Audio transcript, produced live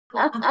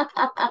Alan,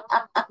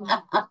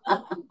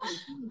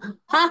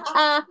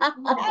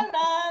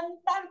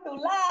 time to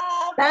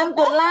laugh. Time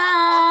to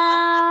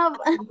laugh.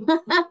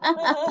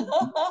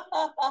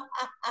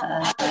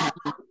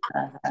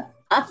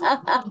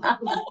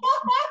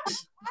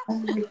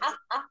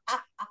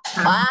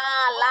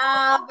 Wow,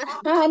 laugh.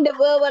 The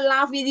world will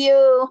laugh with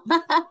you.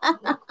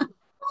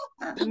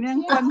 怎么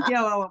样关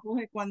掉啊？我不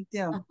会关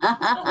掉。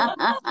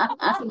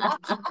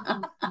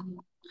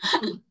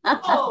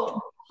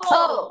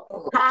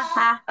Oh, ha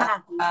ha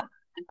ha.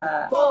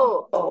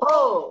 Oh,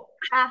 oh,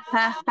 ha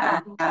ha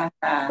ha.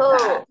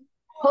 Oh,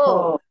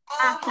 oh,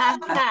 ha ha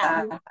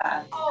ha.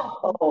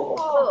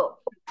 Oh,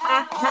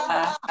 ha ha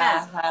ha.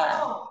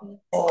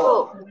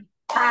 Oh,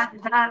 ha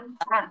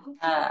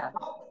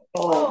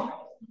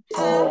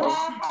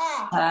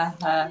ha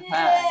ha.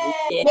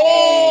 Yay!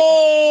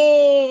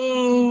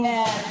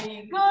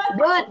 Very good.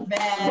 Good.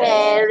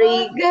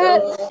 Very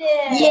good.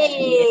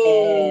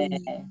 Yay!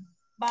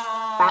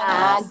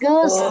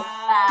 Bagus.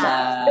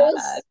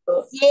 Bagus.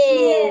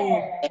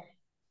 Yay!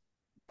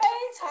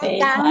 非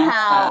常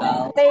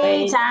好，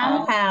非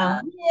常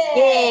好，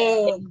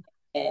耶！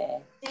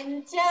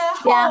金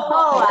加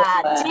厚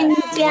啊，金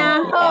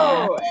加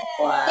厚，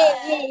耶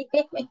耶！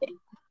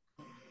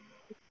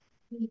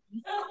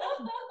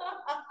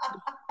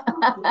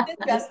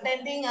 Since we are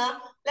standing,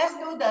 let's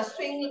do the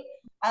swing,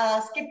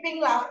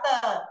 skipping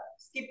laughter.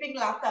 Skipping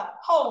laughter.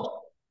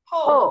 Ho,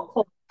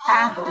 ho,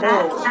 哈哈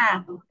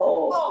哈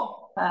，ho,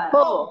 吼，哈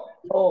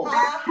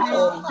哈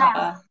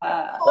哈，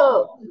吼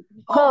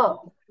吼，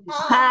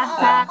哈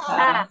哈哈，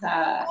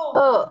吼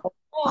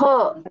吼，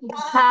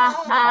哈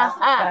哈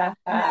哈，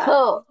吼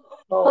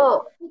吼，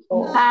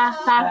哈哈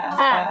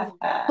哈，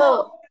吼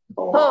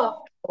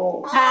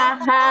吼，哈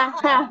哈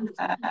哈，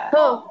吼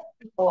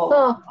吼。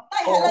带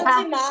他们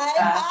进来，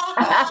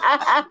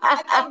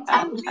请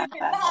进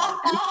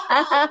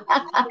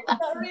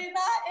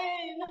，Serena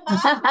in，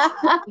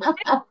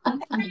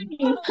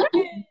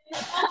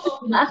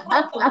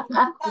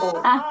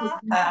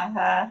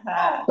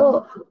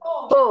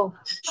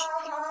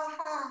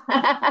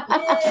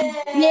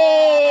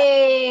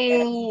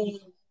 Yay!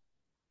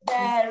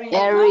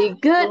 Very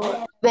good,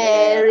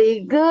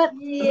 very good.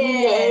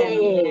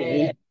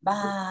 Yay!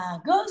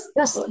 Bagus,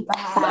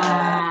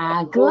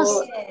 bagus.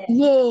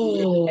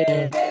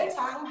 Yay! 非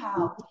常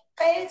好，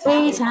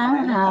非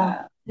常好。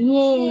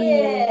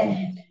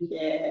Yay!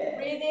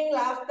 Breathing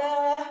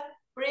laughter,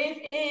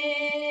 breathe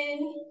in.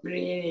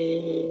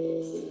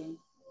 Breathe.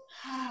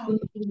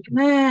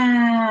 Breathe in.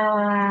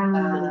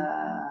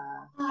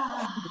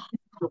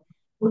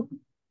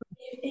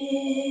 Breathe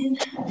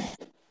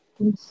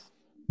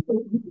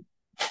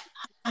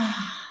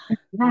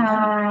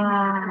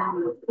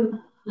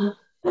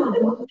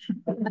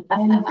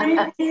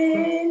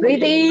in.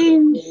 Breathe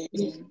in.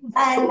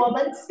 哎，我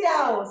们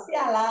笑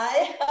下来。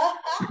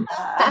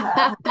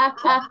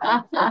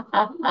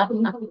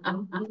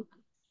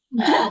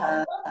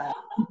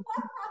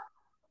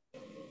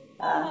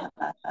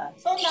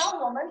So now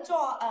我们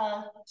做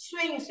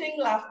swing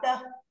laughter。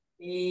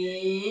咦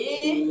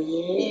咦咦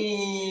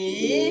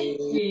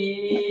咦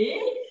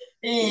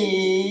咦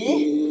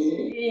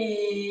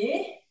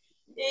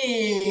咦！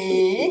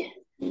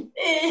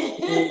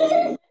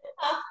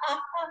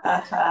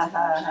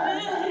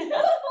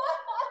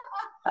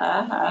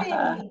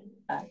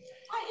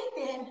快一点！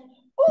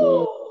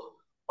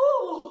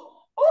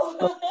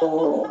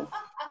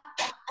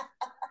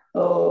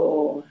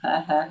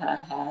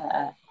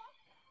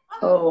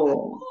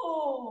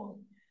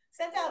现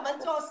在我们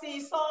做吸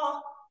收。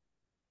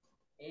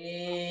哎，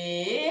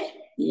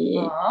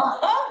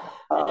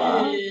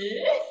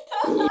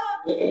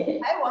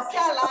我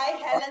下来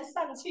 ，Helen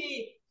上去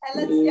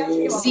 ，Helen 下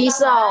去，吸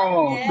收。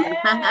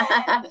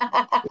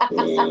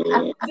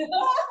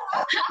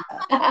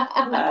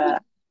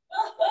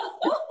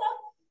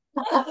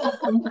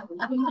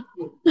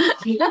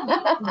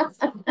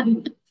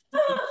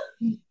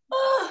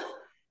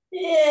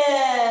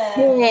Yeah.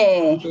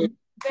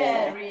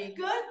 Very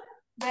good.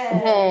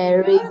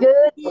 Very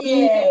good.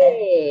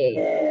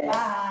 Yeah.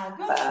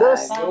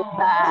 Bagus.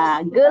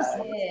 Bagus.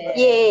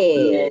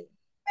 Yeah.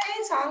 非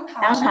常好。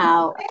非常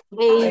好，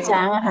非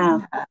常好。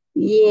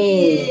耶。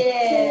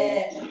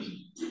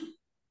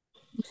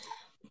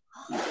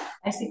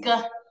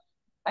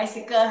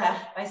Bicycle 哈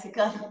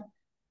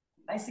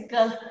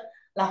，bicycle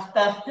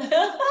laughter。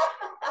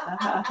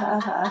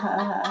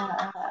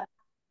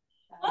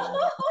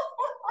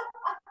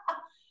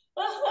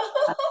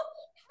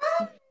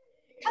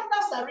看到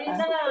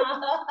Serena。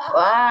哇。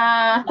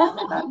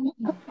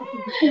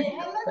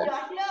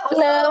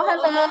Hello,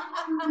 hello.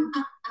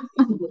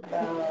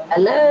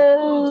 Hello.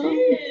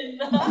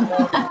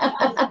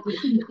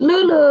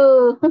 Lulu.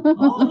 Oh,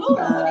 Lulu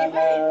你会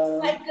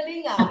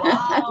cycling 啊？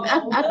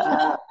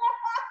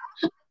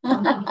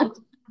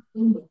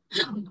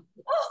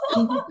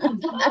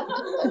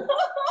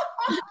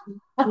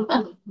哇！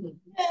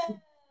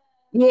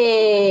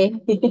耶！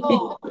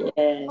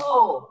哦，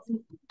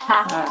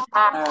哈哈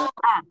哈！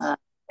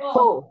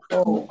哦哦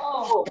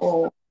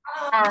哦！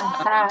哈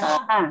哈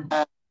哈！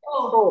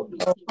哦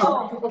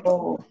Oh.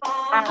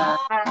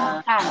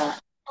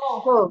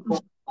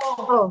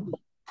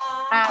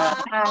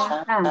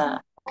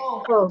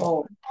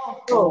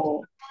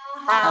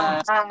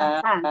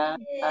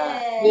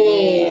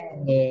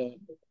 Yeah.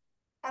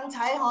 刚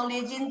才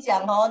李金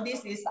讲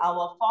this is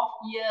our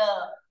fourth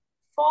year.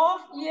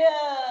 Fourth year.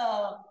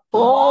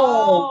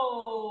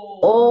 Wow.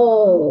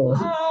 Oh.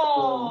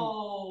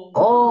 Wow.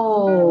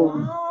 Oh.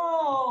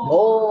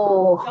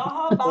 Wow.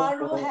 Johor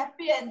Bahru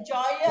happy and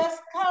joyous.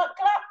 Clap,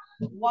 clap.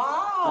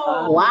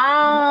 Wow.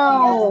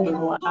 Wow. Yes, it's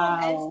good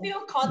and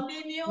still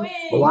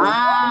continuing.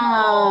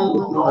 Wow.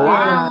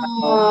 Wow.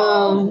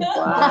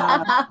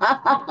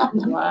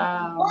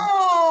 Wow.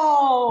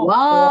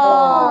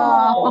 Wow.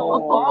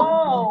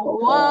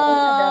 Wow.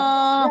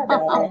 We are the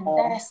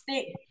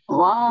fantastic.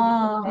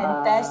 Wow.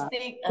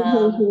 Fantastic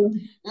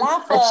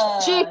laughter.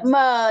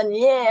 Achievement,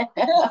 yeah.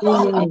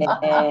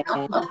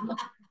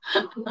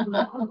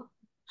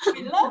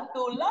 We love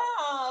to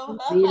laugh.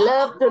 We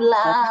love to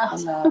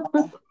laugh.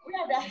 We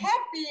are the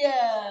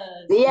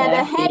happiest. We are the We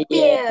are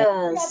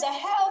happiest. the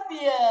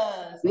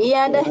healthiest. We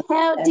are the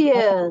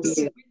healthiest.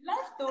 We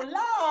love to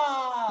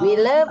laugh. We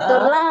love to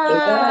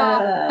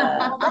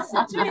laugh. 我们是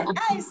最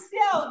爱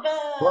笑的。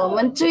我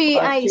们最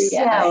爱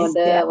笑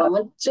的，我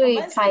们最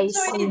开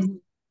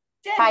心，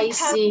开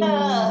心。我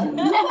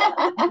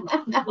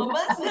们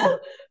是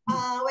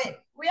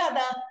we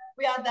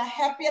are the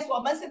happiest， 我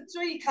们是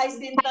最开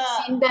心的，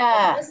我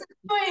们是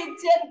最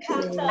健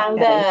康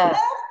的。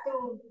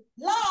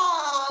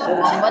我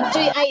们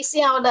最爱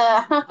笑的。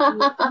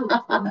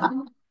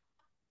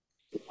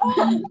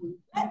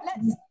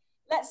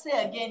Let's say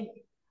again，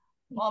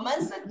 我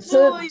们是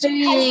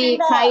最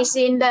开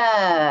心的，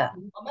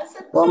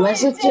我们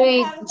是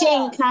最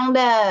健康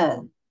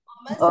的，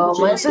我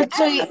们是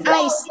最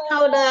爱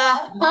笑的。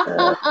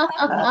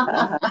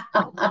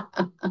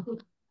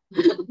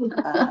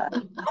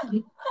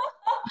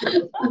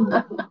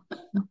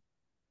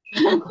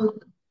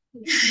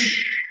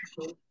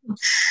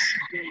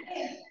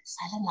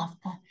Silent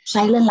laughter.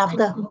 Silent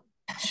laughter.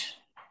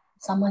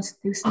 Someone's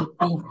still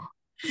sleeping.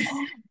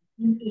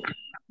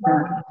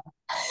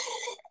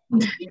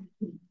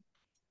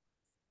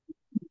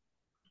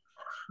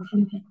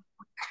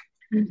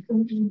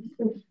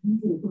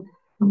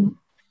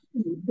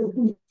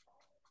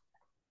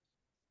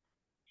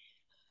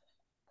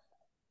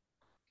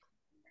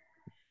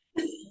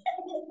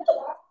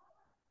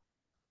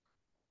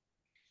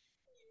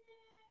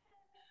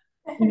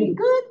 Very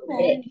good,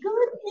 very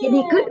good.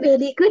 Very good,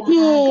 very good.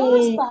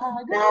 Yeah.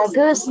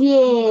 Bagus,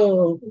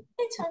 yeah.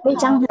 非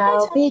常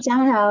好，非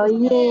常好，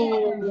耶。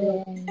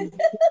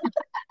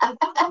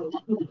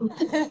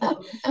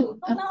So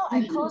now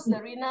I call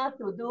Serena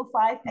to do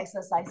 5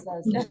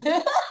 exercises.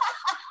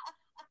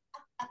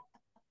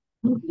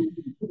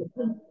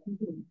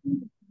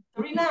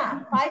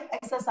 Serena, 5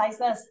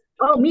 exercises.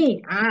 Oh,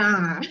 me.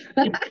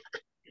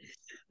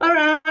 All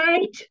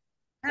right.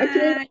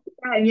 Okay.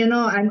 You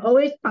know, I'm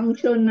always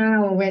punctual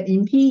now. When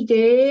in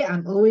PJ,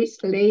 I'm always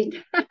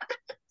late.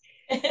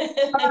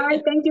 All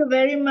right. Thank you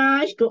very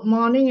much. Good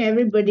morning,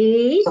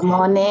 everybody. Good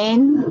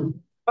morning.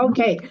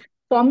 Okay.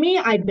 For me,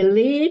 I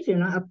believe, you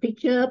know, a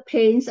picture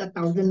paints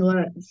 1,000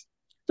 words.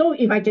 So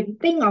if I can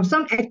think of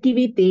some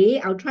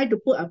activity, I'll try to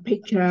put a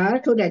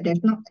picture so that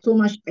there's not so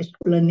much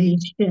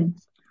explanation.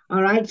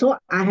 All right. So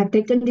I have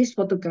taken this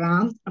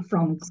photograph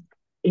from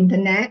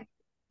internet.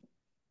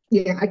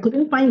 Yeah, I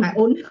couldn't find my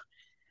own.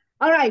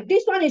 All right,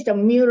 this one is a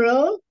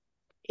mural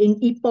in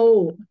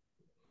Ipoh,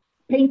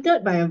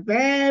 painted by a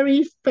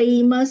very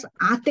famous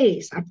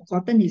artist. I've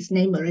forgotten his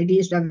name already.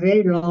 It's a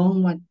very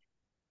long one.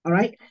 All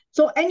right.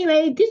 So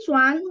anyway, this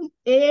one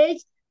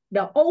is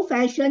the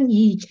old-fashioned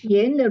以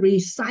前的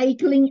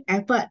recycling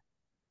effort.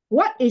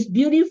 What is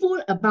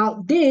beautiful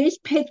about this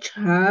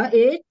picture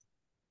is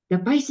the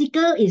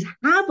bicycle is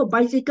half a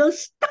bicycle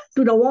stuck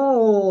to the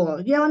wall.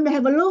 You want to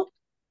have a look?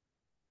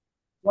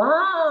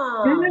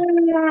 Wow.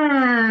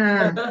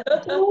 Yeah.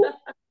 So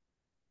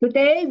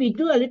today we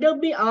do a little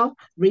bit of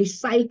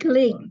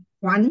recycling.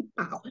 环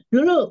保.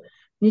 Lulu,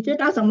 你知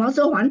道什么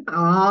是环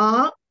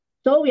保?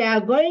 So we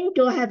are going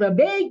to have a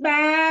big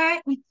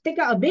bag. Take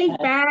out a big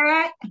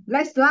bag.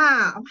 Let's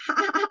laugh.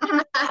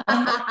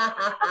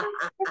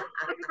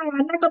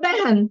 那个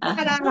bag 很大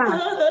的.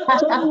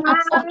 So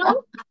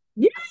now,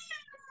 yeah.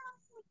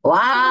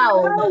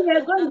 Wow. Now we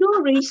are going to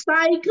do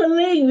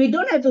recycling. We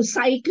don't have to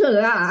cycle.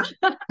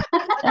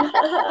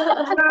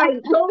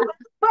 Right. So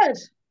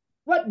first,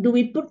 what do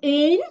we put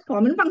in? 我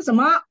们放什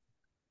么?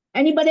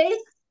 Anybody?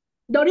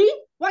 Doreen,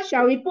 what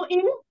shall we put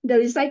in the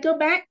recycle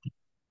bag?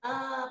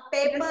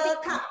 Paper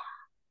cup.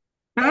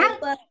 Huh?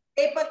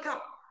 Paper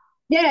cup.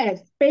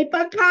 Yes,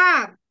 paper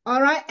cup.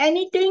 All right.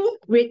 Anything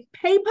with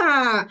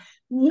paper.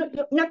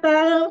 那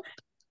个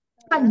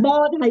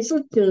cardboard 还是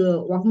纸，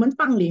我们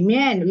放里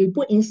面 we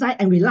put inside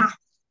and we laugh.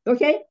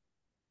 Okay?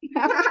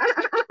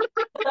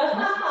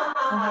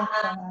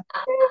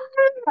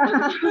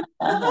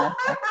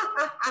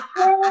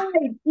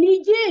 Hey,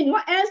 Li Jin,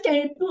 what else can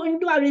you put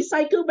into a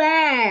recycle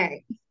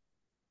bag?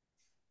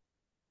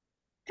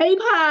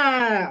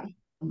 Paper.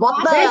 That's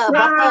Butter,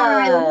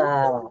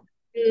 right.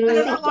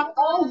 butter.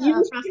 All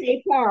used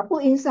paper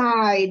put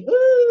inside.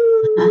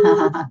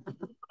 Ooh.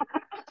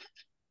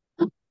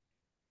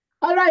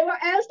 All right,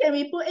 what else can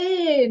we put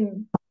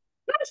in?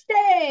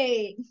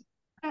 Plastic.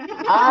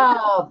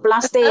 Oh,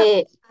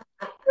 plastic.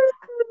 Put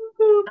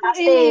in.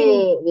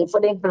 Plastic. We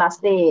put in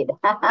plastic.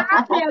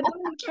 We are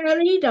going to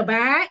carry the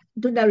bag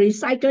to the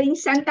recycling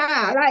center.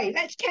 Right,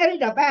 let's carry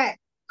the bag.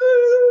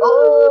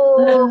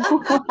 Oh.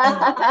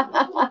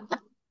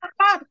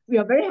 We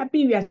are very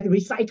happy we are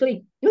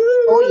recycling.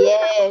 Oh,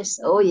 yes.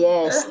 Oh,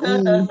 yes.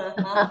 Mm.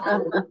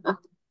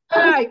 All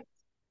right.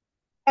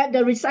 At the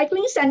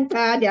recycling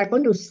center, they are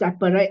going to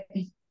separate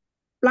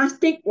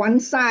plastic one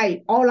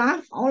side. All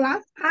laugh, all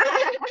laugh.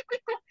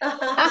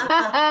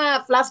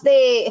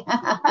 Plastic.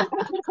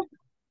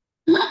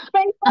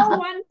 Paper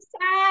one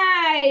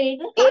side.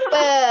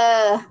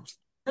 Paper.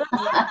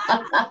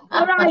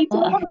 All right, so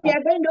what they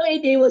are going to do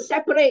is they will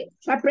separate.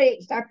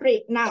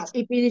 Now,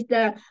 if it is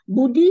the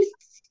Buddhist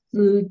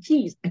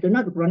Tzu I don't know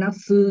how to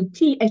pronounce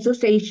Tzu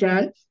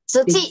Association,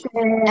 Suci.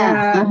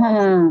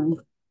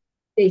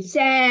 they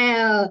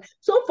sell.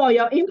 So for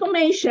your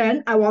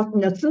information, I was in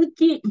the Tzu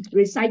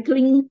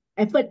recycling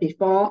effort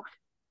before.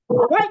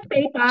 White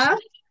paper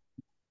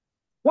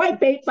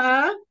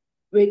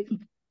with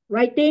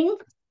writing,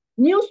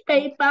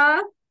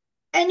 newspaper,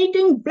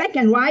 anything black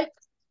and white,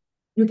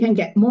 you can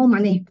get more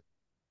money.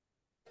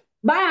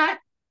 But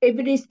if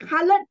it is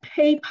colored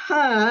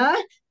paper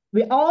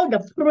with all the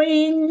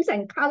prints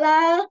and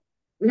color,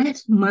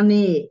 less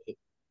money.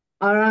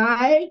 All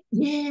right?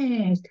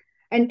 Yes.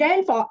 And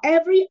then for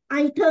every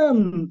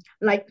item,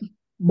 like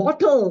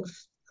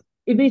bottles,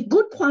 if it's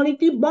good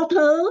quality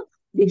bottle,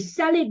 they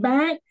sell it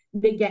back,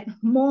 they get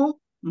more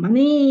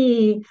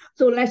money.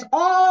 So let's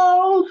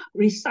all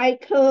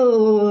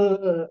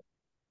recycle.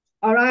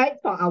 All right,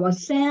 for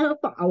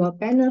ourselves, for our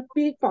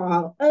benefit, for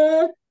our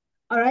earth.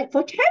 All right,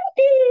 for charity.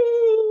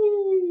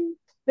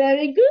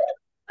 Very good.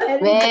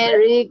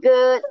 Very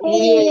good.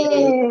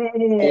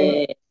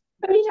 Yeah.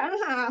 非常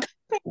好，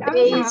非常好。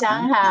非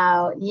常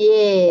好。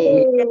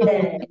Yeah.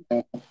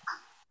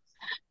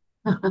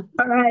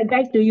 All right,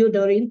 back to you,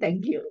 Doreen.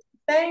 Thank you.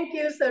 Thank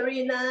you,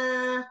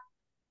 Serena.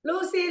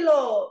 Lucy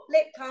Low,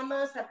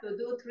 latecomers have to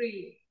do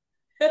 3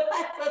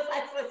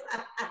 exercises.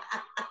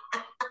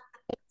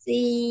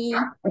 See.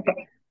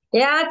 Okay.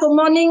 Yeah, good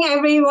morning,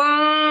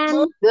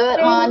 everyone.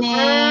 Good morning.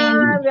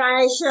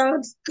 I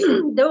shall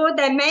do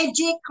the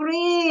magic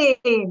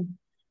cream.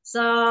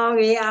 So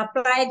we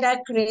apply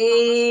the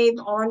cream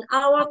on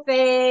our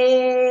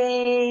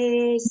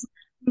face.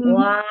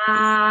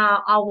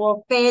 Wow,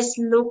 our face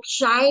looks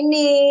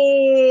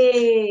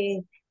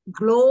shiny,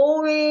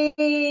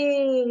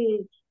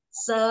 glowing,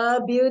 so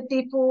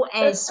beautiful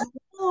and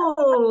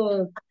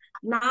smooth.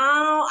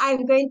 Now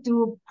I'm going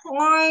to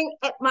point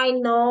at my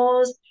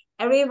nose.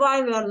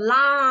 Everyone will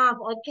laugh,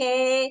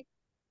 okay?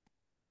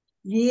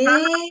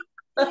 Yeah.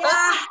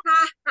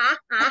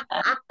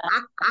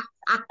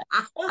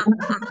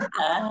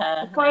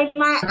 Point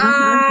my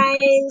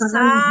eyes.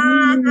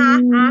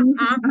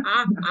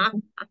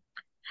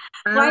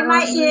 Point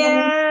my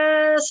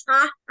ears.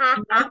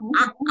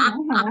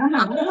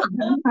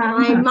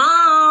 My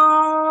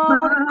mouth.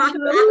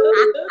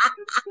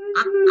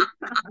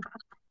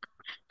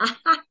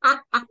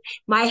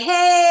 My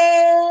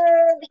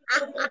head.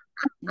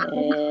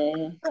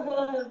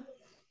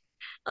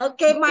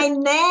 Okay, my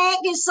neck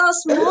is so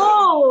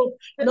smooth.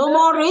 No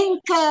more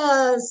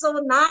wrinkles.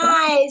 So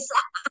nice.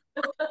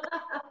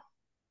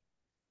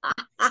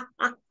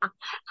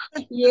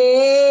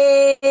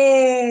 Yeah.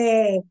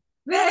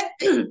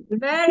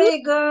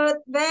 Very good.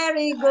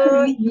 Very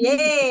good.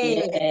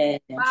 Yeah.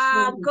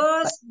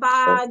 Bagus.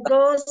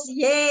 Bagus.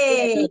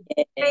 Yeah.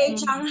 非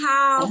常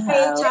好。非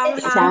常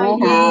好。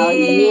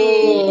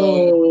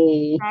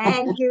Yeah.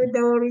 Thank you,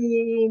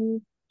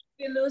 Doreen. Thank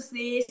you,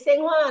 Lucy.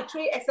 Sing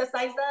 3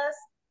 exercises.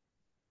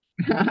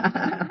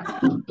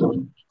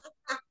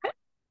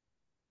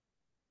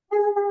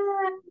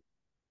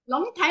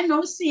 Long time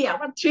no see.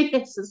 What 3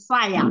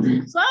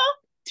 exercise? So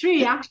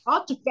 3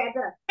 all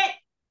together. Hey,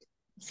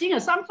 sing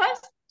a song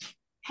first.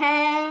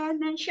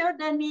 Head and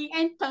shoulder, knee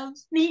and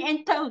toes, knee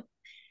and toes.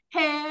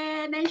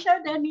 Head and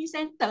shoulder, knees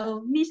and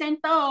toes,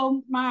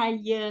 my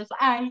ears,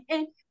 eye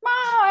and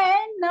mouth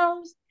and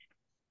nose.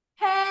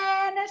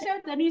 Head and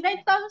shoulder, knees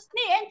and toes,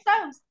 knee and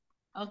toes.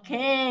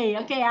 Okay.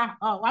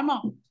 Oh, one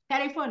more.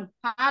 Telephone.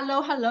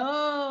 Hello.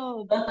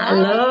 Hello.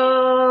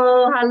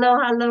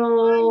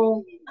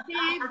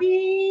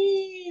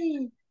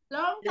 Baby.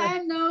 Long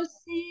time no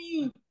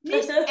see.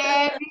 Miss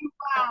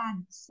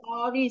everyone.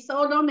 Sorry,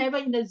 so long never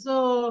in the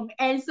Zoom.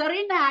 And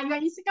Serena, you are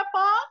in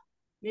Singapore?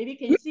 Maybe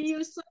can see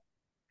you soon.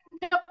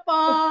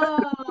 Singapore.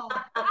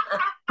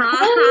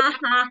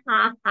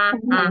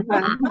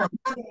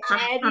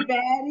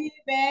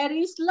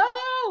 Very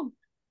slow.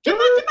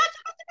 Cepat.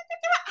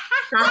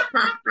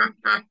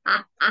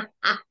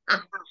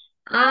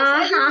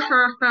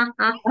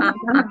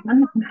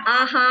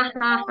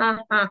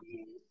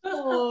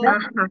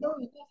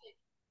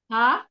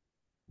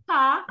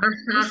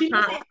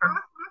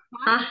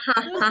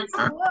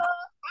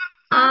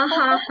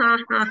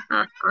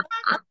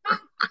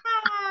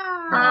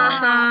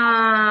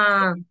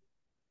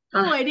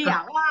 Already,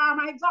 wow,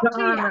 my God,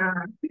 three.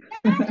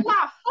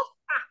 Laugh.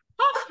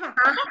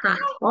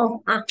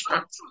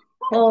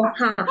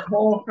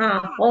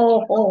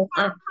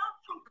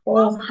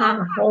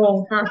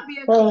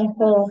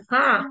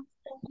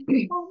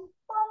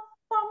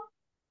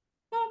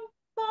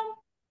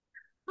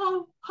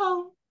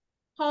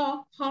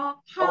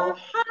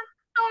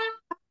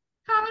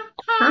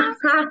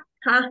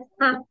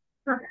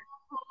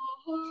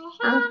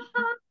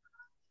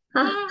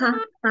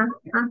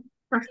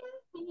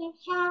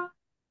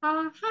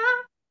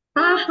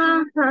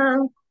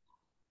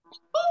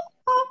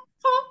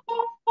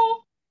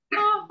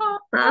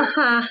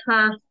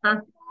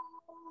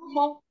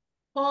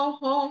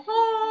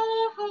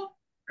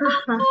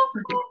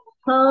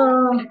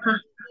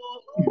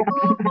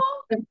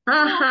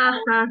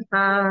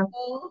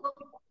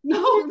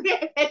 No, we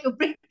have to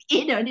break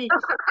in already.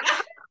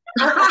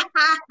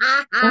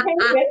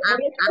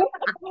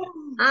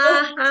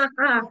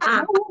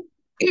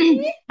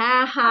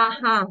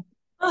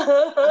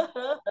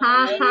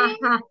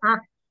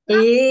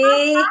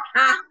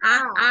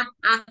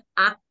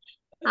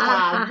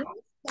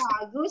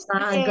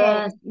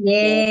 Bagus,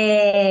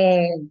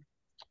 yeah.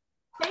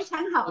 非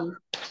常好，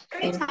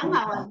非常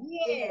好，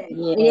耶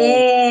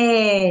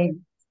Yeah.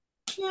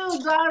 You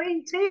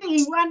Doreen,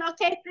 3-in-1,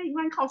 okay,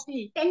 3-in-1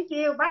 coffee. Thank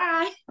you,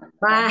 bye.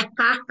 Bye.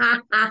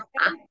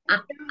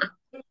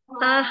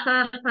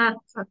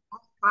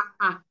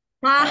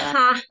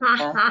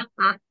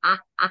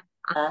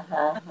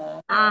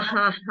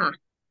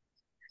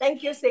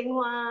 Thank you, 星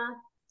花。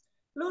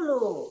露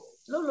露，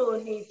露露，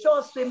你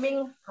做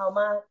swimming 好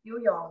吗？游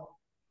泳？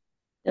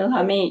做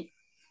啥咪？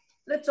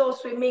你做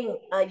swimming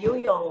游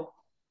泳？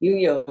游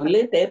泳，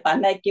你第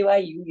班来叫我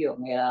游泳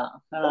的啦。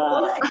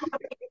我来。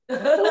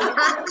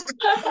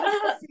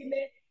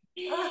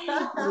游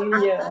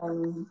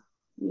泳，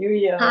游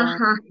泳。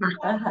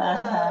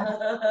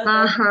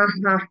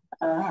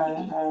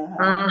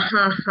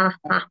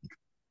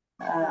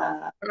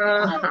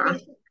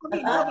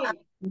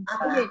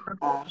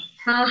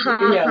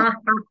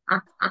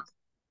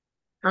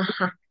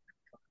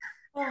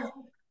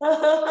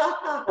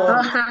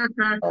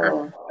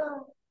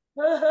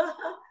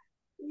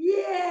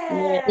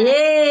Yeah.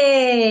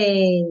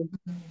 Yay.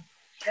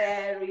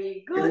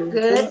 Very good.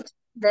 Good.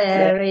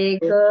 Very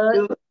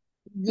good.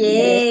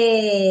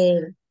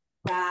 Yay.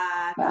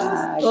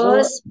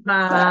 Bagus.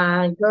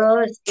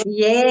 Bagus.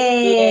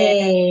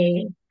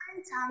 Yay.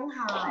 非常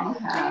好。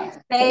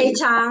非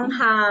常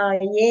好。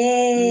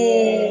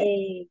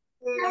耶。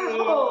加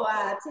好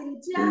啊，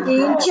真加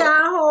真好。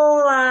加好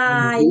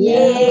啊。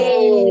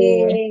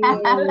耶。哈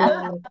哈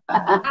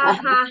哈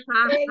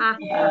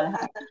Thank you.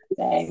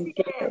 ，Thank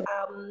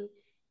you.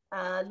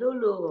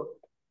 Lulu.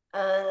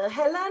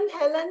 Helen.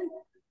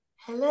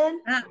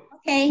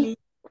 Okay.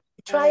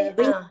 Try.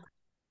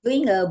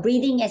 Doing a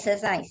breathing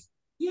exercise.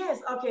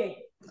 Yes.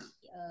 Okay.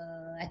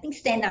 I think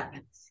stand up.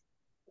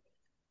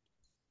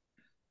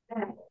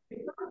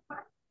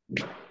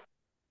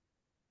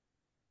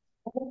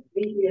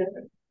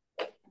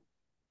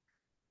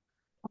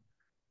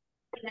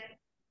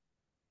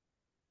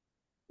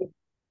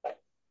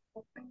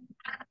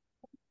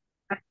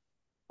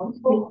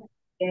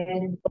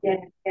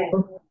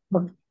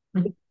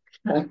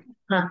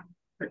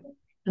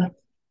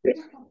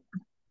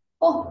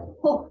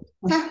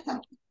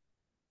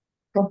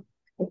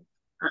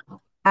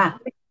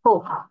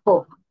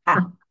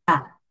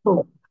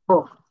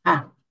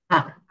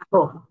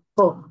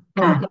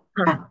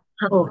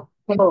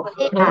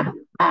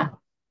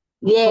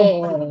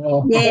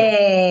 Yeah.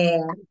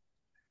 Yeah.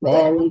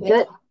 Very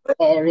good.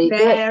 Very good.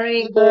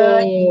 Very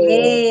good.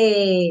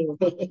 Yay.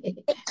 Yay.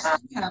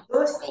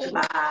 Bagus.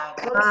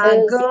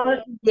 Bagus.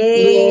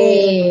 Yay.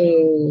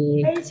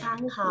 Yay. 非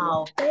常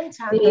好，非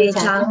常非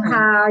常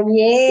好。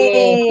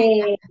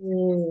耶。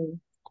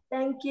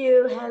Thank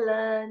you,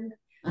 Helen.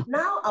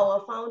 Now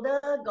our founder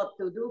got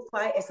to do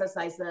 5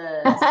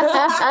 exercises.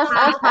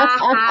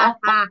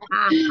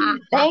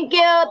 Thank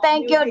you,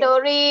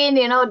 Doreen.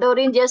 You know,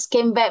 Doreen just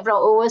came back from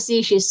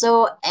overseas. She's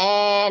so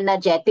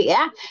energetic,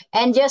 yeah.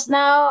 And just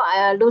now,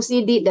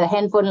 Lucy did the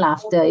handphone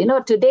laughter. You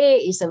know, today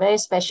is a very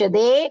special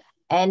day,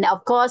 and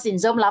of course, in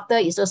Zoom laughter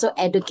is also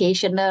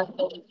educational.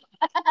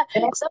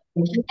 So,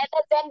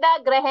 Alexander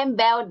Graham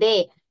Bell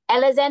Day.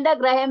 Alexander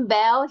Graham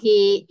Bell,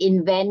 he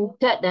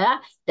invented the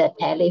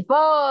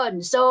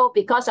telephone. So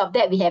because of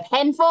that, we have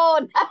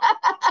handphone.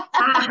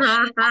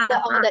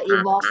 All the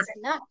evolved.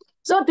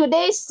 So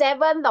today,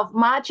 7th of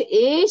March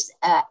is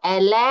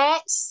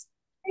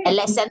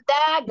Alexander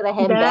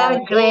Graham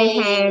Bell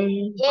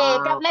Day. Yeah,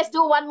 come, let's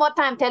do one more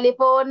time.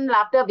 Telephone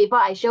laughter before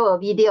I show a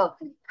video.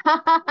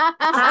 Hello.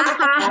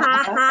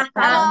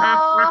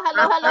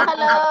 Hello, Lulu.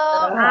 Hello.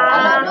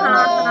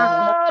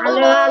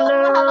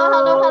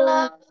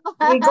 Hello.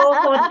 we go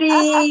for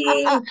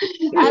tea.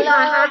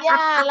 Hello,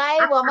 yeah, 来，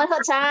我们喝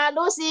茶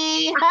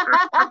，Lucy。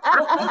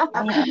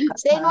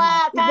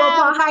Senwa, We go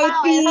for come high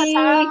out and 喝 tea.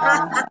 茶。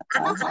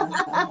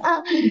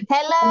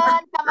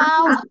Helen, come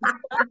out.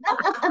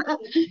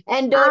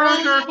 And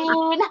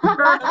Doreen.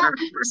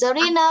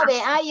 Serena,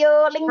 where are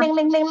you? Ling, ling,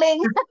 ling, ling,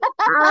 ling.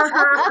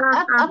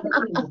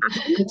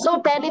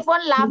 So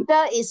telephone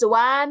laughter is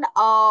one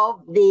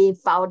of the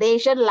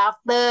foundation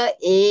laughter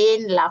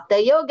in laughter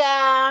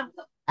yoga.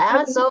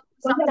 So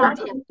sometimes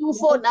you have two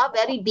phone,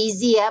 very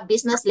busy,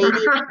 business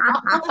lady.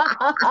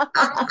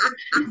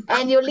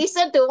 And you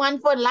listen to one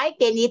phone like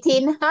Kenny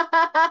Tin. Or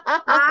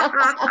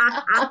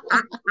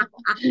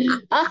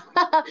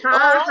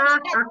only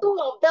get two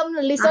of them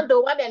listen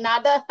to one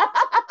another.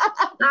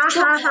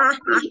 So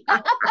happy.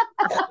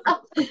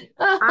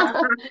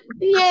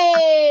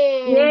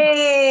 Yay!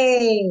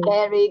 Yay!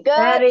 Very good.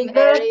 Very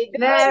good.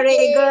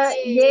 Very good.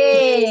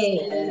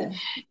 Yay!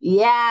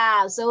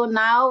 Yeah. So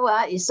now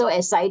it's so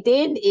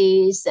exciting.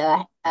 Is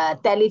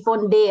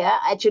telephone day.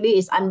 Actually,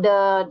 it's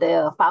under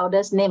the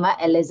founder's name,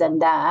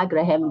 Alexander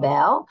Graham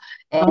Bell,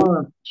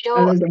 and show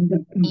Alexander.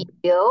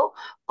 video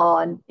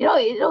on.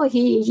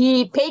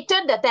 He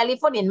patented the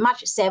telephone in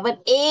March 7,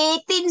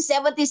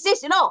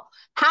 1876.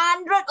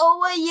 100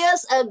 over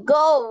years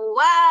ago.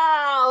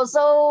 Wow.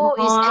 So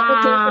it's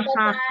educational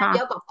time.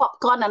 You got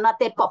popcorn or not?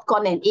 Take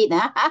popcorn and eat.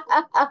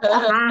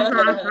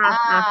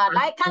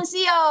 来看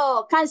戏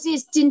哦，看戏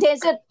今天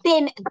是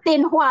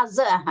电话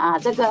热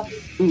这个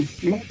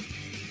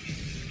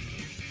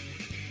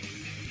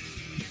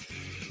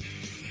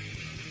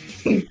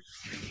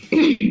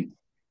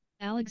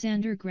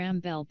Alexander Graham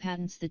Bell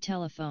patents the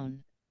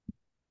telephone.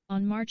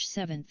 On March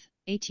 7,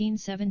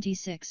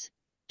 1876,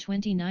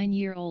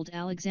 29-year-old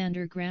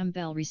Alexander Graham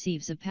Bell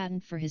receives a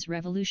patent for his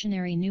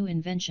revolutionary new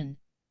invention,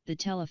 the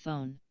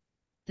telephone.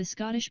 The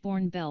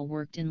Scottish-born Bell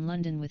worked in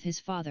London with his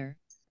father,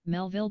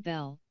 Melville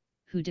Bell,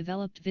 who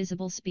developed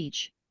visible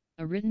speech,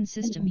 a written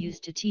system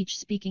used to teach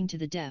speaking to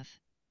the deaf.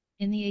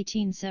 In the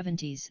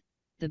 1870s,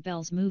 the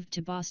Bells moved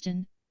to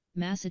Boston,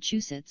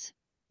 Massachusetts,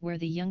 where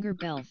the younger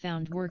Bell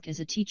found work as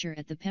a teacher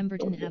at the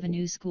Pemberton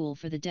Avenue School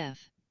for the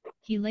Deaf.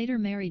 He later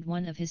married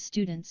one of his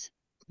students,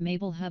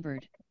 Mabel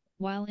Hubbard.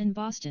 While in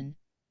Boston,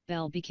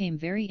 Bell became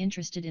very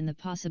interested in the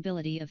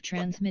possibility of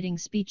transmitting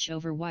speech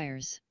over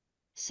wires.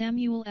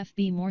 Samuel F.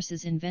 B.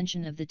 Morse's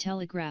invention of the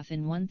telegraph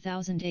in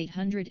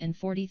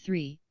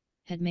 1843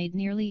 had made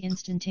nearly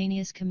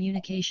instantaneous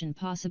communication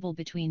possible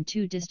between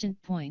two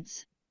distant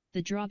points.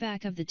 The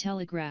drawback of the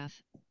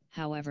telegraph,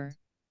 however,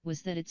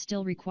 was that it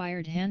still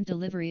required hand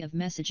delivery of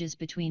messages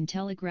between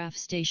telegraph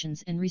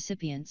stations and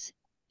recipients,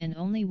 and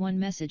only one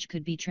message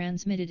could be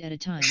transmitted at a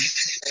time.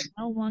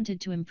 Bell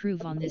wanted to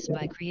improve on this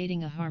by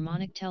creating a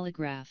harmonic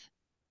telegraph,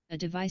 a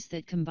device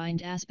that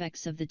combined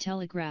aspects of the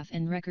telegraph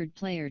and record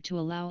player to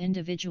allow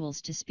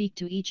individuals to speak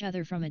to each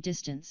other from a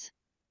distance.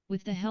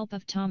 With the help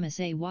of Thomas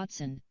A.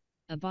 Watson,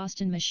 a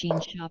Boston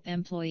machine shop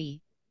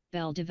employee,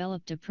 Bell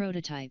developed a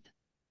prototype.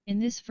 In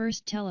this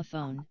first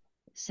telephone,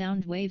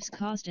 sound waves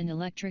caused an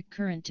electric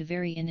current to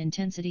vary in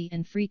intensity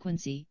and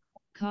frequency,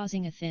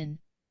 causing a thin,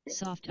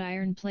 soft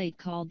iron plate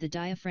called the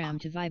diaphragm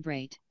to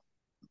vibrate.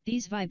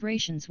 These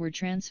vibrations were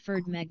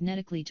transferred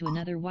magnetically to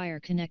another wire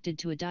connected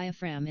to a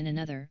diaphragm in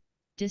another,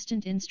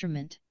 distant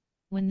instrument.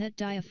 When that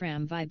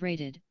diaphragm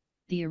vibrated,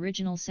 the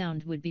original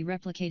sound would be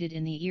replicated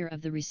in the ear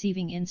of the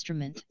receiving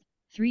instrument.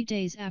 3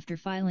 days after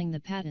filing the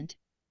patent,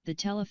 the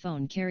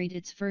telephone carried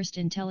its first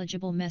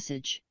intelligible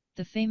message.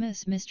 The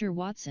famous Mr.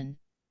 Watson,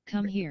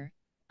 come here,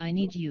 I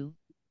need you,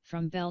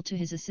 from Bell to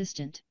his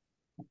assistant.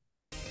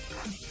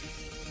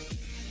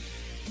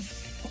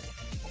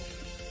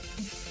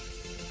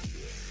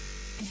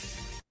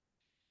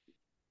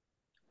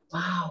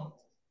 Wow.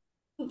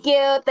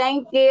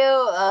 Thank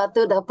you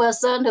to the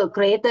person who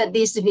created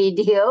this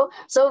video.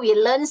 So we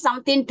learned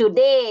something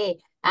today.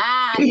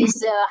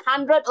 It's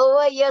 100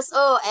 over years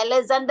old,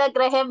 Alexander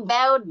Graham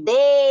Bell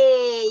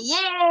Day.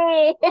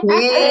 Yay!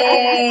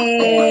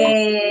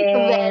 Yay!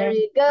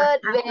 Very good,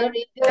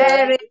 very good.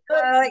 Very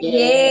good.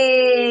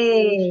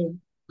 Yay!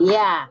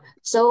 Yeah.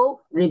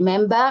 So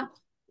remember,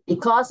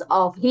 because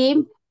of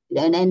him,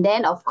 and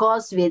then of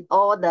course with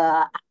all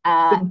the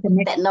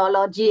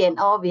technology and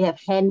all, we have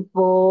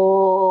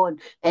handphone,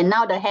 and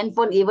now the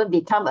handphone even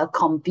become a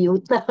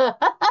computer.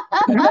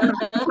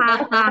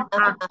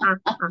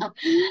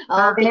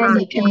 Okay,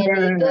 so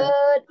very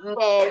good,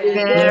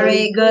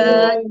 Very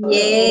good.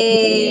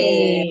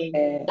 Yay!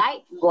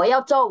 来，我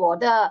要做我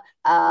的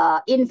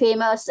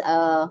infamous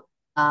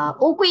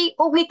乌龟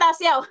大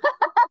笑。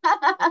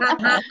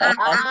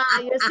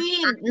You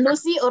see,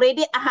 Lucy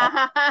already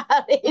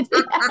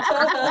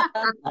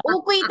乌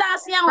龟大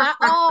笑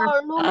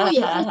露露也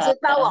是知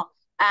道哦。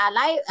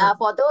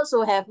for those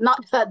who have not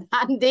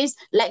done this,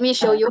 let me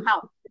show you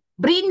how.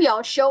 Bring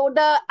your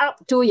shoulder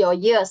up to your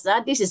ears.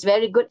 This is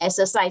very good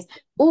exercise.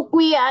 乌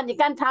龟你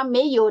看它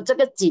没有这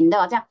个紧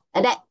的，这样，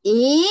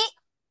咦。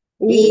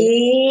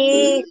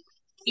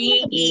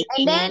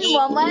And then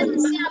我们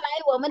下来，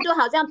我们就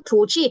好像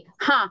吐气，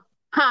哈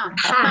哈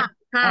哈。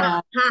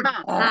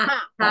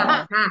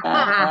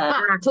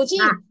吐气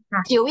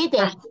久一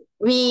点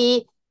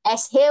 ，we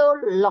exhale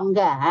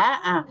longer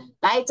啊，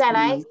来再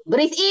来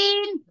breathe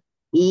in，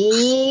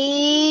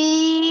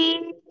 咦，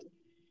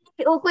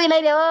乌龟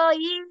来了，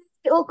咦，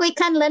乌龟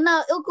看人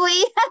了，乌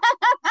龟，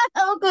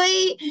乌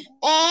龟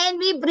，and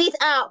we breathe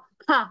out，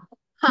哈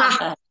哈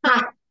哈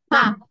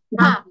哈哈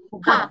哈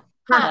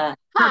哈哈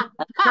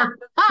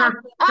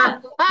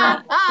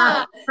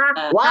哈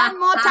 ，one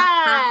more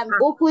time，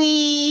 乌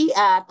龟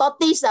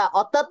tortoise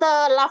or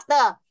turtle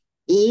laughter，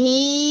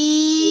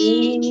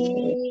 咦，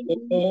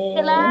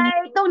来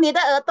动你的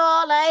耳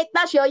朵，来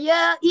大小约，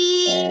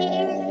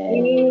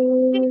咦。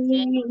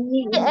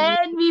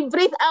And we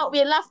breathe out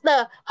with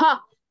laughter.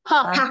 Ha,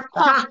 ha,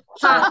 ha,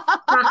 ha.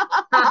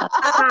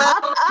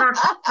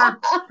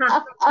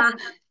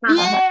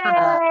 Yay!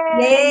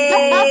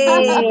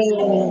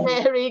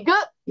 Very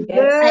good.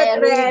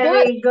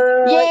 Very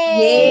good.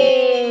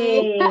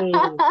 Yay!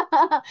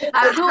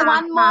 I'll do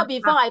one more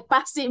before I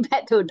pass it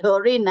back to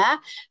Doreen.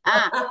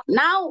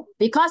 Now,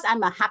 because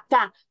I'm a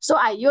Hakka, so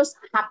I use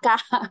Hakka,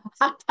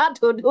 Hakka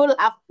to do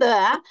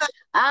laughter.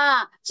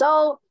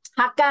 So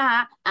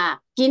Hakka,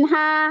 กิน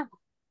哈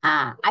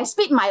I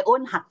speak my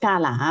own Hakka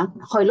啦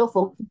去咯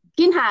鳳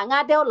見下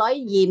啱啲女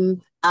鹽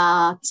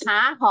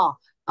茶嗬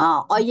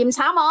愛鹽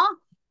茶冇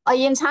愛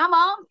鹽茶冇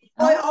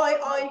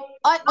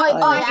愛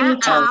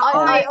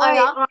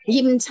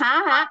鹽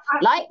茶嚇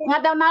來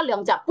啱啲嗱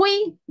兩隻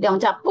杯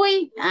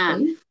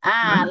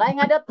來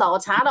啱啲倒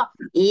茶咯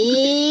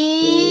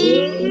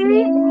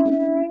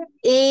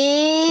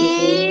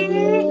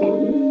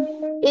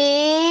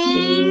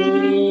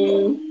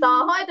倒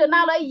開到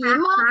嗱裏鹽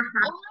咯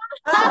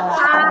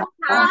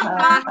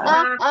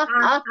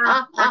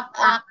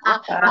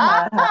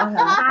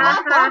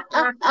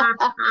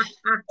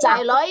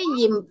再來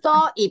鹽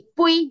多一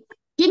杯，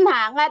見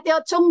下我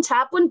哋沖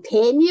茶半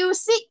甜要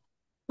色，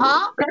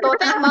多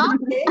得冇？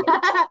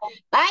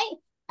來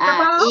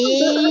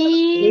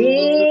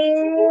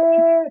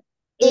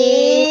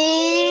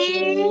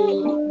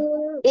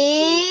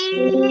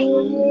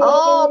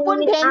半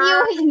甜要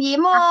鹽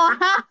喎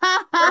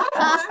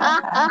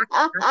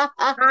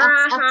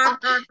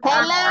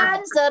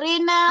Helen,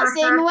 Serena,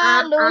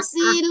 Senwa,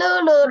 Lucy,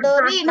 Lulu,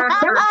 Doreen.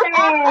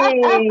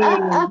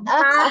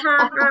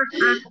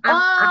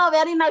 Oh,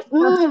 very nice.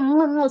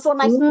 So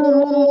nice.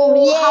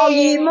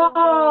 Yay.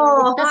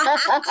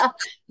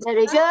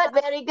 Very good,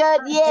 very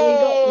good.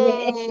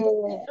 Yay.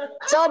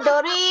 So,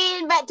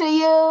 Doreen, back to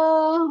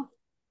you.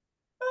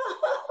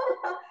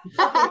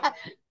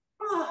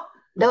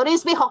 Doreen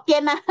speak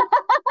Hokkien.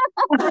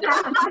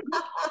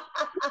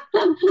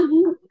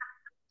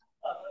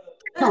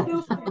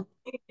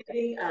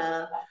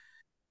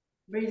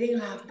 Breathing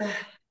laughter.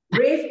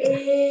 Breathe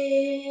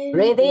in.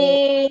 Breathe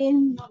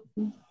in.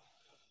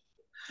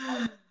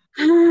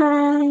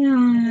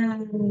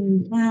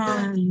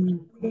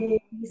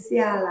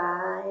 下来，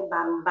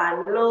慢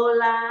慢落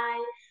来。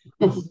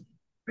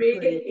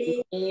Breathe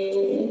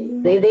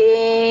in. Breathe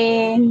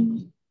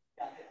in.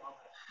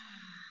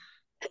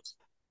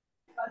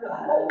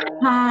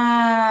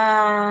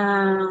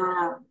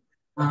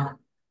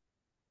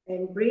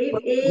 And breathe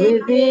in.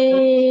 Breathe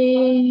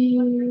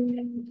in.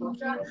 I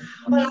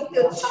like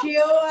to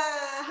chill.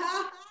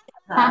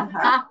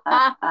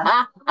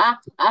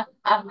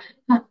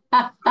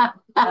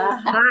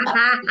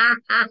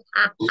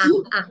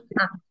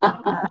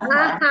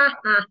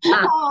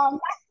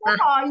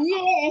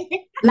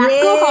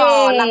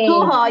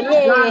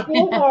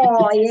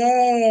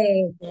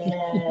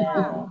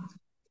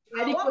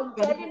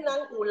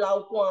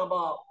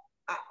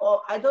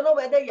 I don't know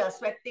whether you're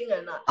sweating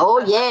or not. Oh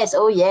yes,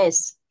 oh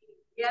yes.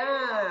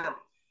 Yeah.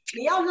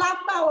 你要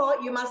laugh 到哦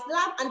you must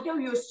laugh until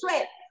you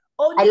sweat.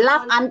 I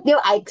laugh until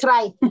I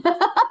cry.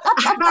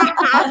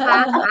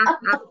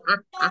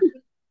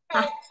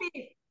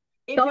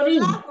 If you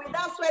laugh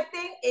without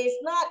sweating,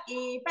 it's not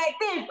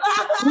effective.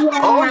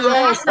 Oh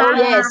yes, oh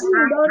yes.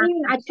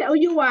 Doreen, I tell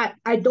you what,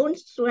 I don't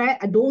sweat,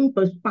 I don't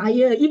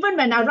perspire. Even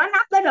when I run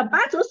after the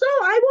bus also,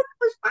 I won't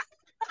perspire.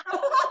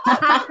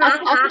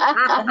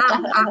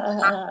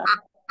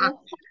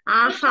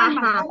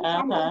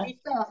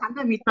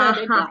 100 meter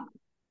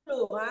對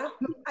吧？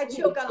愛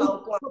笑甲流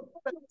汗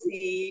是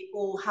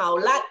有效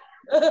力。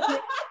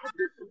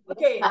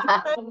Okay,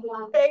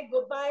 say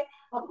goodbye.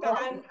 感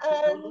恩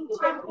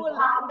全部人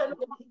的努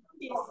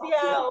力，笑，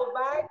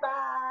拜拜。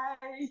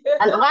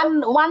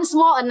And one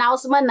small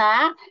announcement.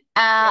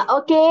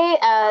 Okay,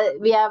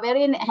 we are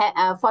very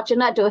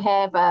fortunate to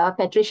have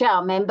Patricia,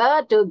 our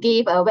member, to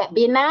give a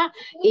webinar.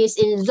 It's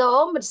in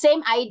Zoom,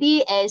 same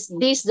ID as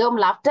this Zoom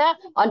Laughter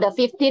on the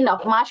 15th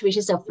of March, which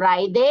is a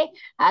Friday,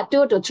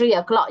 2 to 3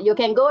 o'clock. You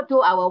can go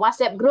to our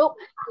WhatsApp group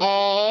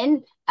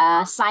and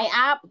sign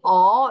up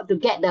or to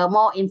get the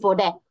more info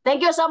there.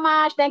 Thank you so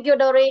much. Thank you,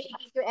 Doreen.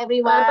 Thank you,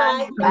 everyone.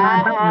 Bye.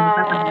 Bye.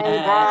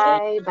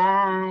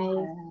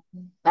 Bye.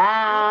 Bye.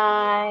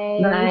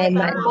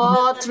 Bye.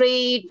 4,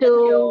 3,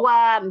 2,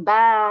 1.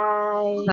 Bye.